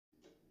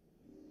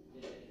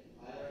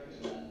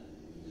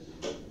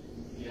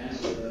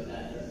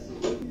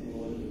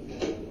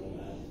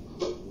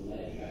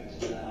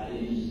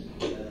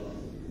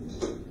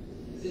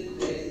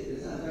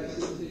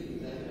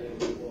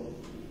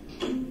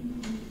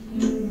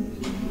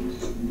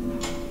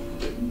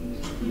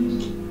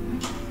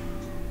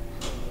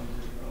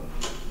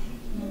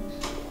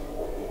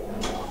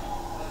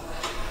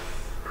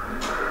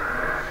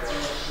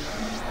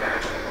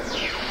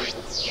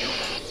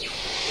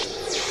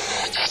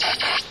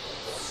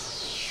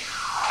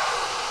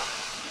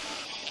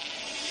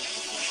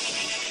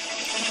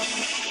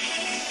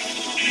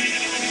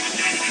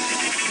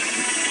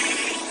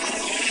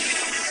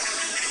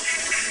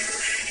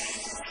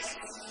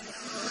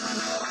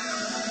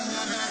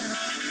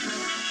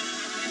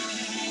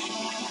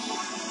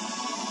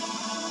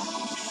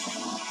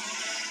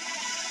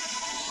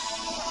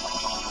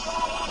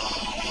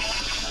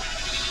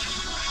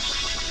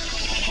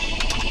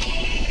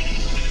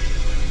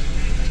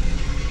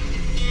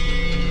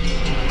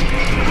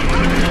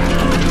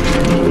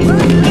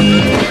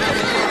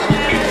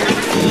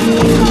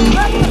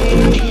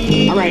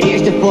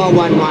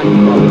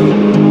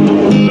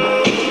411.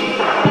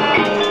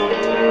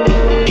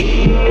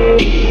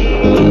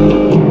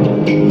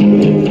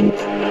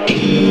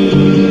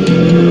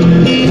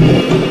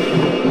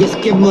 Just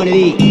give him one of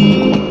these.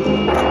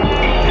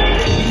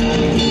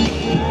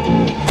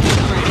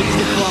 Alright, here's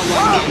the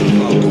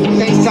 411.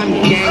 Say some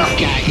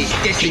gangsta is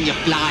dissing your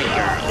fly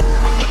girl.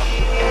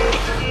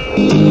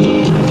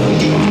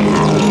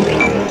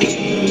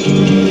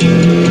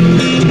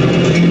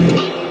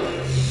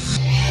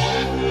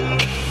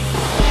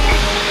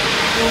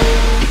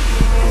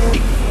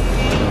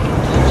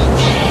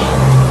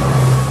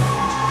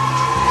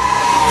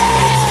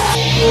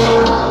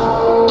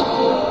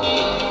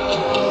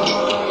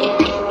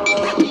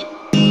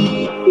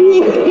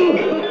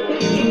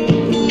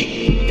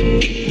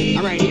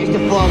 Alright, here's the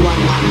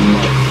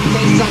 411.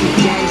 Say some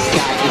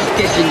gangsta is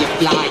dissing your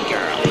fly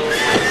girl.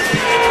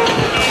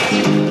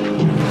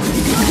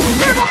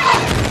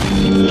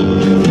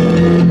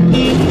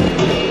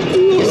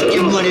 Just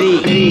give him one of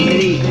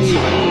these.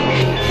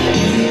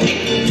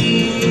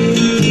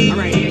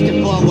 Alright, here's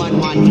the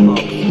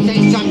 411. Say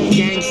some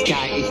gangsta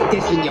is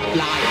dissing your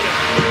fly girl.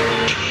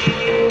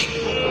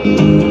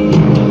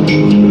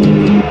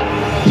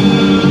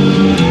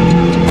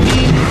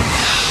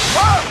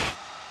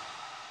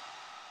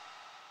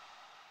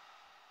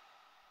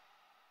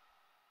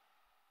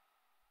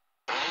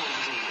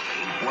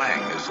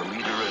 Wang is a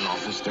leader in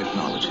office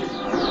technology,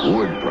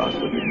 word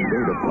processing,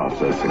 data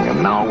processing,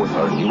 and now with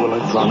our new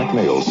electronic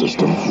mail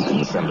system, you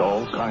can send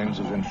all kinds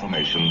of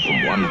information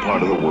from one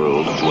part of the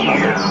world to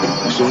another.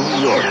 Soon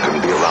New York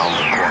can be around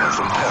the corner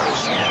from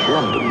Paris,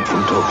 London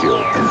from Tokyo,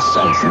 and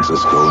San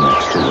Francisco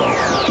next to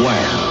Rome.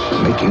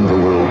 Wang, making the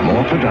world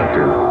more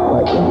productive.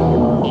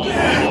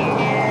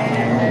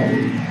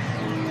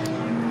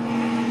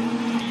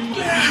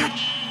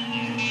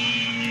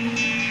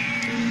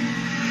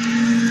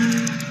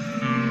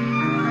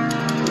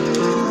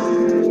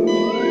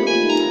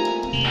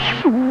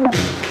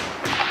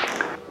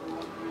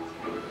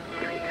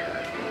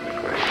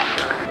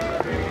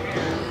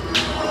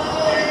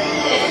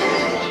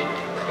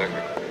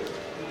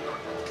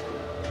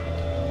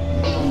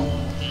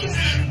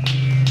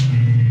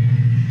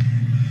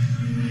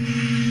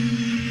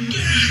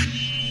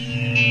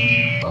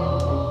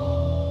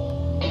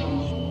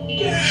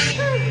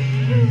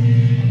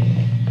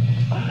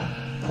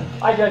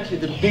 I got you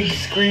the big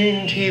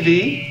screen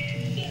TV,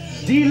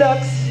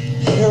 deluxe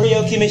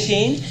karaoke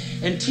machine,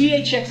 and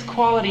THX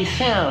quality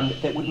sound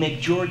that would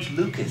make George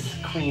Lucas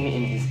cream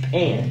in his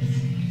pants.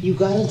 You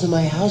got into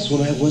my house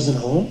when I wasn't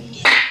home?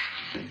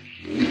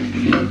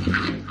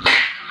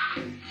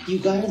 You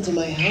got into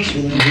my house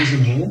when I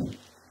wasn't home?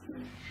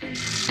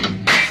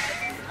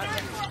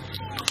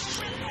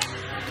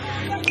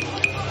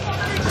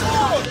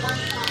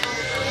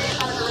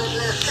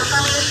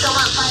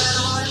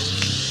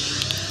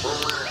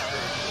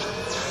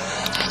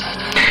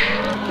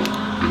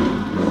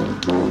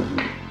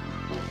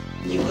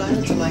 You got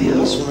into my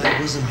house when I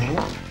wasn't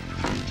home?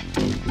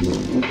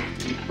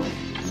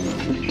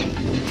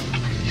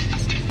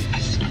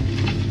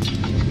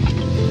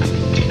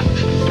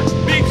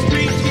 Big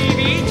screen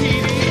TV,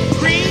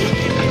 green,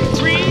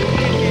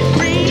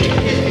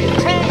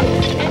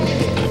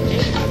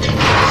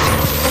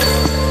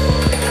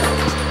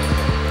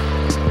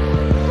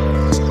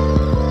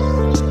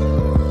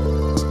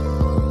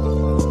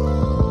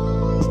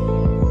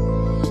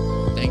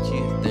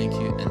 Thank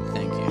you, and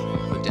thank you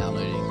for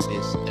downloading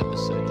this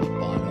episode of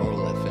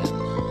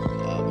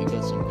Binaural.fm. We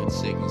got some good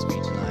segments for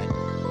you tonight,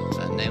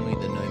 namely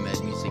the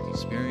Nomad Music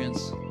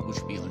Experience, which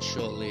will be on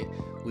shortly.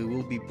 We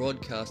will be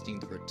broadcasting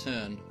the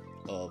return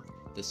of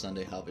the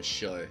Sunday Harvest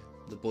Show.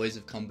 The boys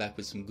have come back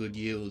with some good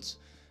yields,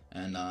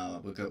 and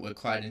we're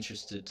quite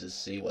interested to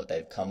see what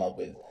they've come up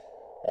with.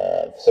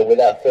 So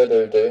without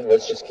further ado,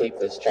 let's just keep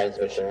this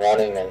transmission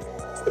running and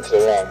push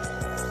it along.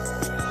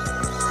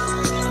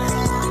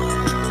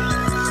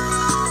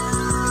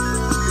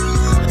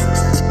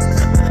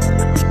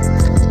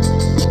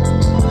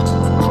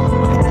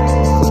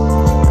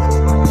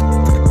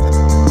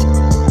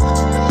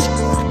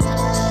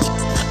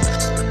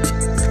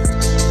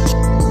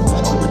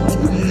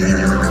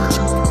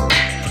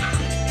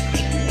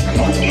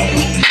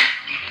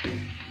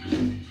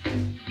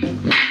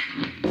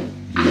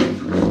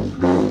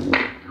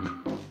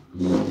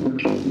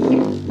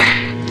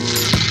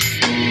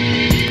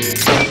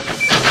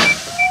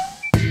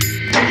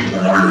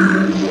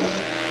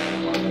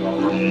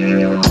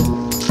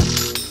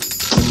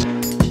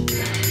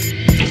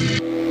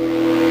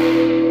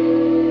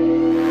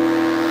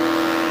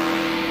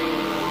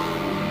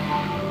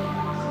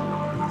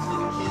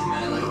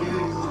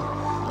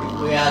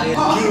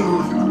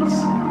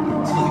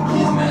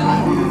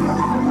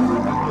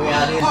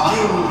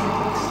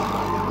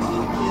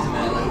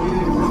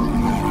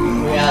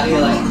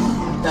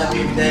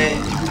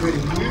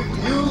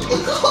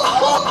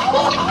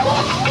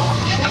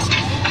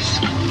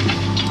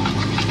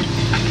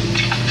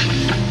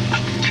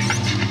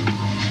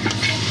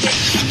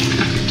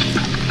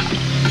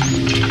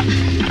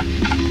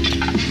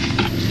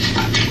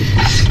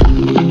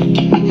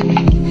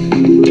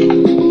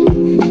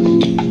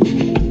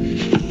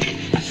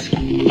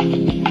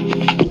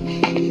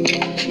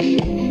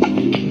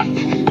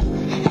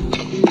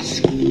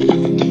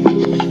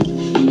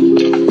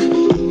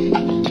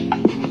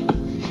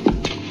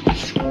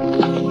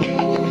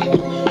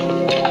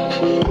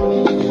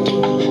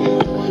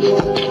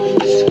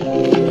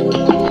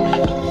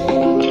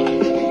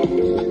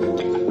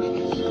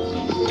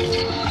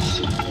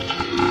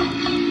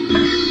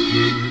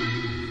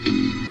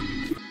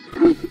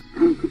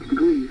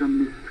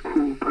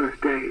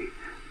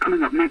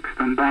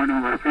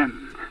 Binaural.fm.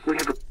 We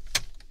have a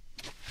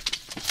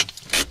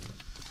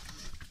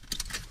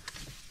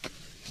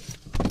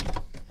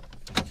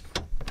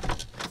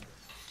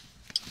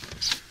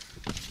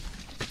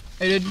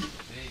Hey, dude.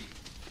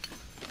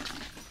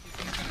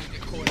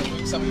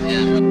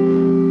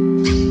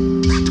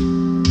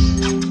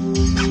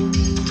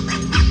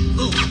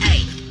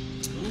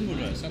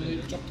 Somebody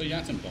dropped the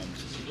atom bombs.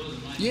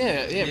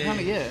 Yeah,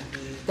 apparently, yeah.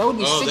 That would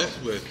be sick.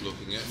 That's worth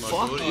looking at.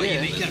 Fuck,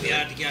 yeah. It's going to be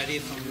hard to get here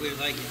from where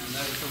they get to know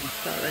from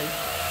out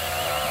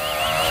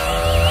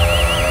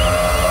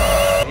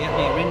near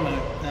Renmo.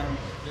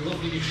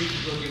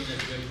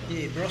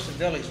 Yeah, Broston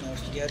Valley's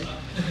nice to go to.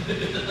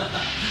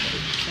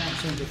 Can't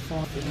seem to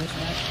find it in this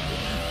mate.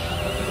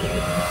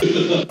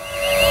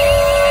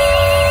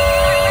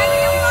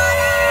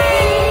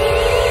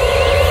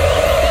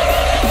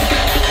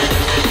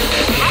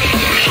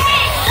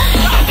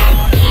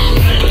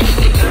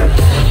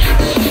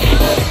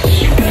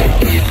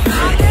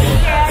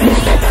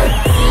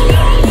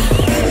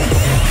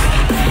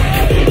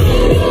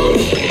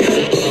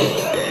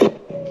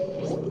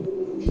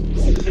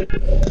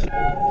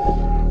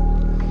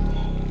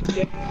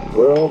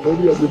 Well,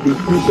 maybe I could be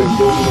sleeping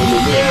going on the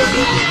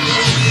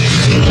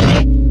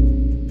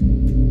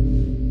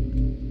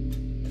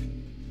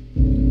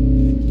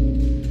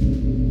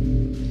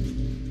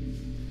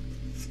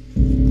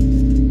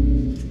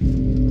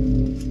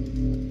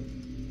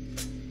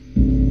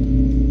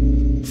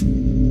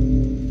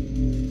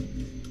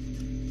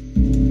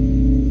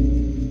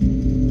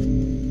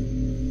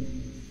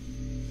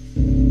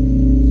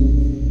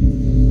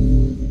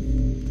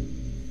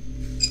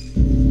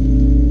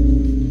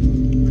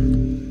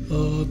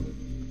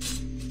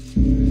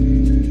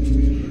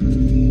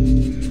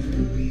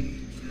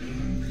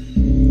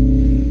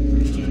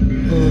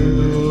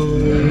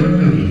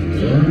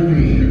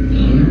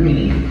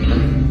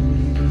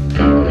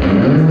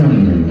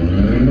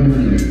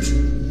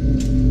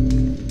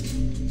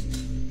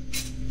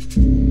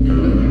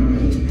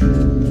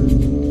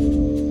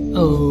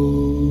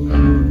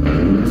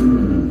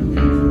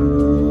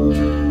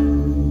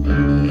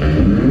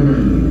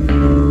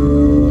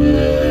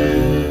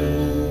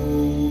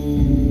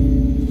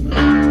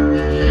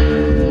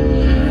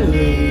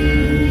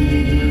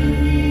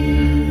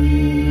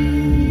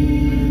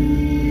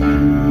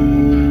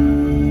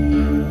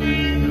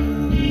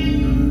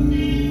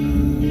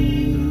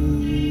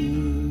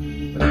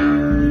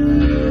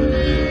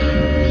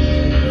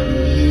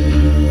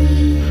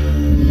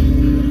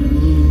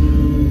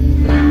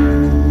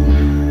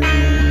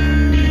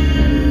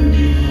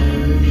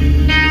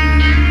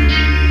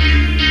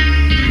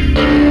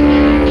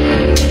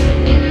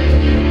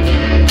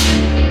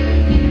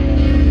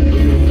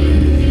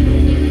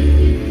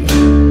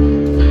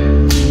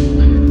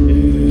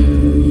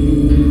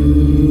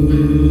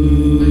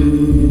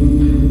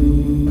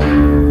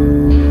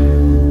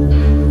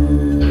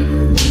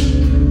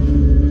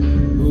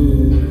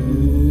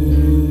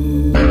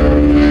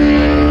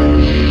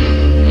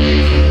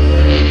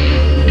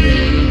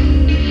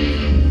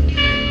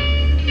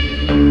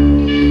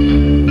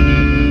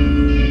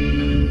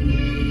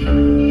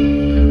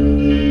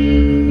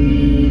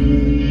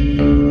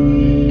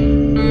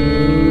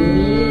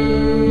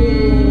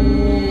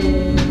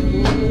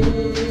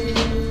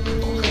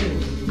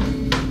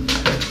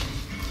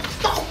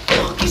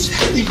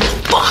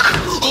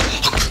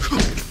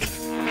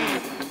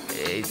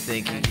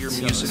Your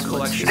music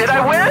collection. Did I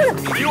win?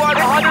 You are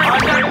the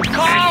 100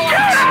 call!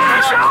 Yes!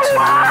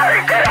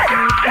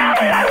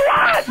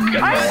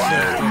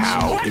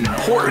 How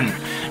important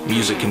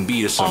music can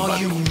be to somebody. Are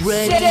you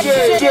ready?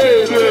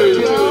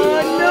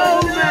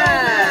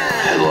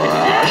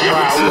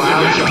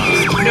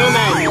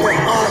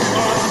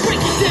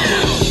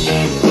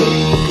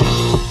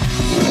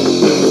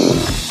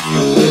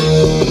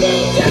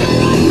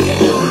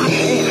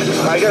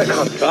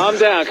 Calm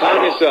down,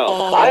 calm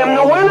yourself. I am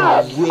the winner!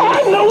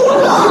 I'm the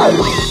winner!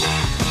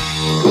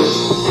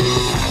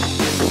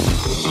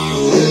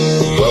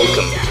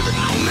 Welcome to the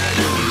Nomad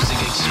Music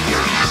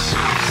Experience.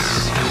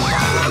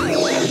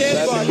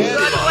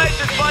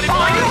 Congratulations, buddy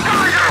boy!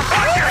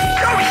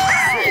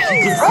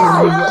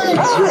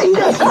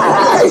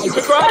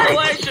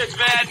 Congratulations,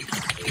 man!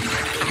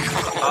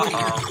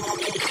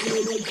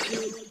 Uh-oh.